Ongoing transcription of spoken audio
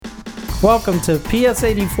Welcome to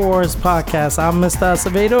PS84's podcast. I'm Mr.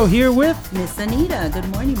 Acevedo here with Miss Anita. Good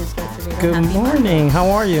morning, Mr. Acevedo. Good Happy morning. Monday. How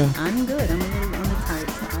are you? I'm good. I'm a little on the tired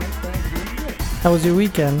side, but I'm good. How was your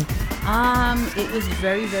weekend? It was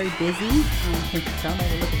very, very busy. Can you tell by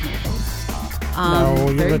the look of my face? No,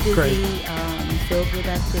 you very look busy, great. filled with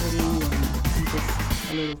activity, and I'm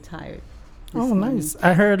just a little tired. this Oh, morning. nice.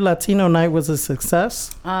 I heard Latino night was a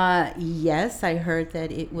success. Yes, I heard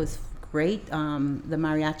that it was great. The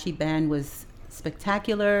mariachi band was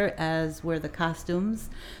spectacular, as were the costumes.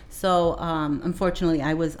 So, unfortunately,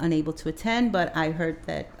 I was unable to attend, but I heard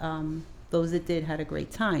that those that did had a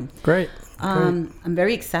great time. Great. I'm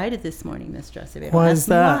very excited this morning, Mr. Acevedo. Why Ask is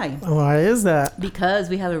me that? Why is that? Because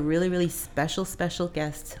we have a really, really special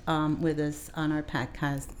guest with us on our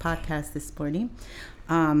podcast this morning.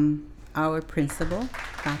 Our principal,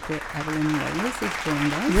 Dr. Evelyn Lolis, has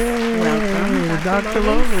joined us. Yay, Welcome, Dr.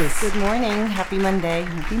 Lolis. Good morning. Happy Monday.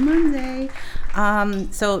 Happy Monday.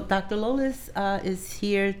 So Dr. Lolis is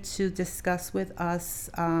here to discuss with us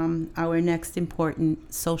our next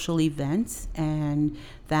important social event, and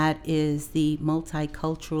that is the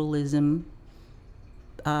multiculturalism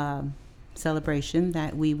celebration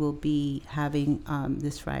that we will be having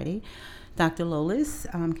this Friday. Dr. Lolis,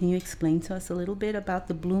 can you explain to us a little bit about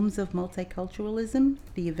the Blooms of Multiculturalism,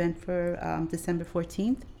 the event for December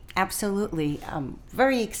 14th? Absolutely.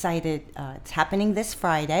 Very excited. It's happening this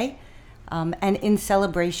Friday. And in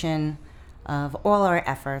celebration of all our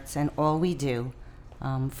efforts and all we do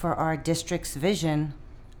for our district's vision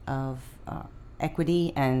of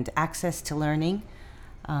equity and access to learning,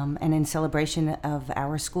 and in celebration of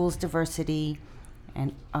our school's diversity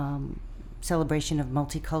and celebration of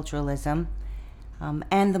multiculturalism,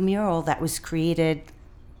 and the mural that was created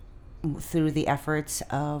through the efforts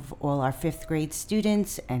of all our fifth grade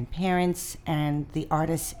students and parents and the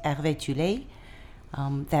artist Hervé Tullet,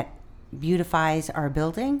 that beautifies our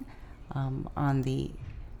building on the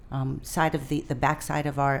side of the back side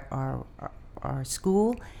of our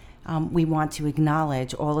school. We want to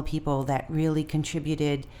acknowledge all the people that really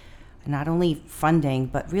contributed, not only funding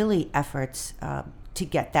but really efforts to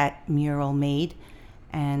get that mural made.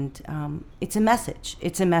 And it's a message.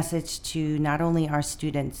 It's a message to not only our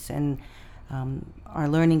students and our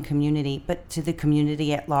learning community, but to the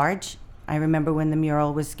community at large. I remember when the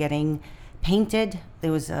mural was getting painted,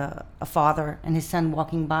 there was a father and his son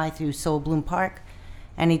walking by through Soul Bloom Park,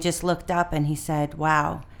 and he just looked up and he said,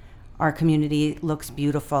 "Wow, our community looks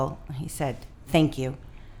beautiful." He said, "Thank you."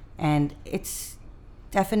 And it's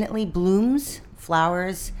definitely blooms,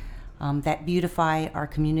 flowers, that beautify our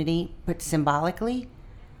community, but symbolically,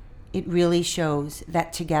 it really shows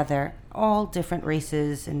that together, all different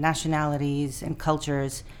races and nationalities and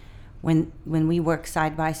cultures, when we work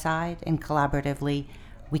side by side and collaboratively,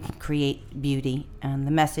 we can create beauty. And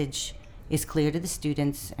the message is clear to the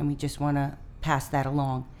students, and we just want to pass that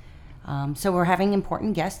along. So we're having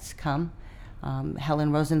important guests come.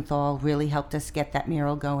 Helen Rosenthal really helped us get that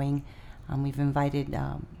mural going. We've invited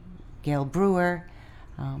Gail Brewer,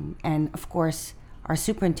 and of course, our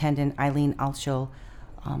superintendent, Eileen Altschul,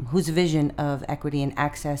 whose vision of equity and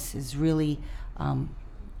access has really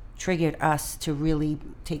triggered us to really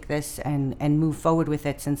take this and move forward with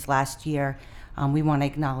it since last year. We want to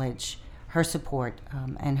acknowledge her support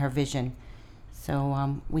and her vision.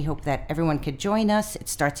 So we hope that everyone could join us. It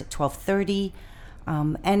starts at 12:30.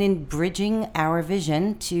 And in bridging our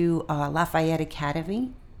vision to Lafayette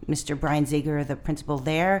Academy, Mr. Brian Zager, the principal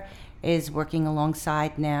there, is working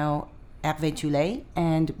alongside now Hervé Tullet,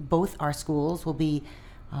 and both our schools will be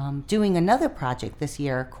doing another project this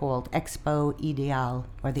year called Expo Ideal,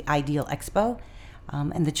 or the Ideal Expo,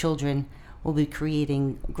 and the children will be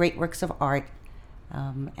creating great works of art,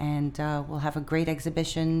 and we'll have a great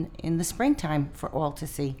exhibition in the springtime for all to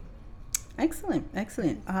see. Excellent.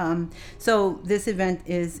 So this event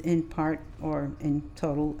is in part or in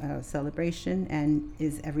total celebration, and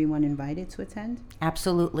is everyone invited to attend?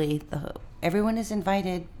 Absolutely. Everyone is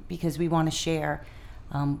invited because we want to share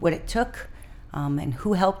what it took and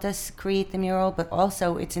who helped us create the mural, but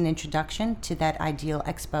also it's an introduction to that Ideal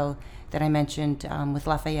Expo that I mentioned with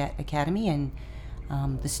Lafayette Academy and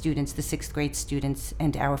the students, the sixth grade students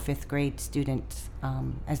and our fifth grade students,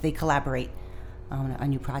 as they collaborate on a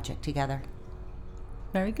new project together.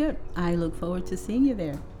 Very good. I look forward to seeing you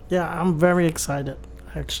there. Yeah, I'm very excited,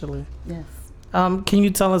 actually. Yes. Can you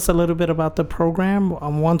tell us a little bit about the program?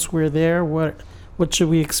 Once we're there, what should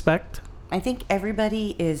we expect? I think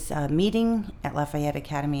everybody is meeting at Lafayette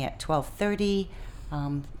Academy at 12:30.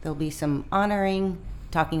 There'll be some honoring,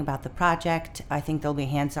 talking about the project. I think there'll be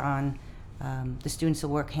hands-on. The students will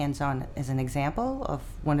work hands-on as an example of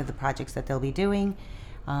one of the projects that they'll be doing.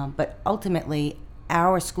 But ultimately,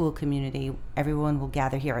 our school community, everyone will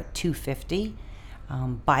gather here at 2:50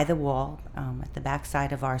 by the wall at the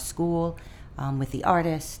backside of our school with the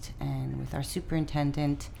artist and with our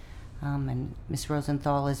superintendent and Ms.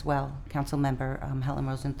 Rosenthal as well, council member Helen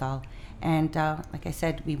Rosenthal. And like I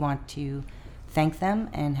said, we want to thank them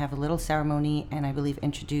and have a little ceremony and I believe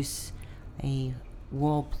introduce a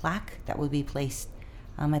wall plaque that will be placed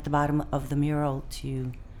at the bottom of the mural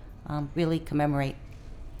to really commemorate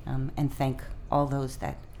and thank all those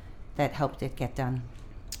that helped it get done.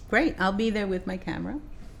 Great. I'll be there with my camera,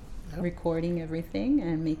 recording everything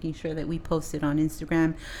and making sure that we post it on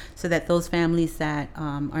Instagram so that those families that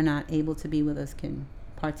are not able to be with us can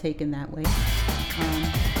partake in that way.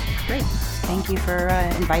 Great. Thank you for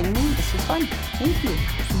inviting me. This was fun. Thank you.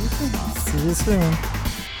 See you soon. See you soon.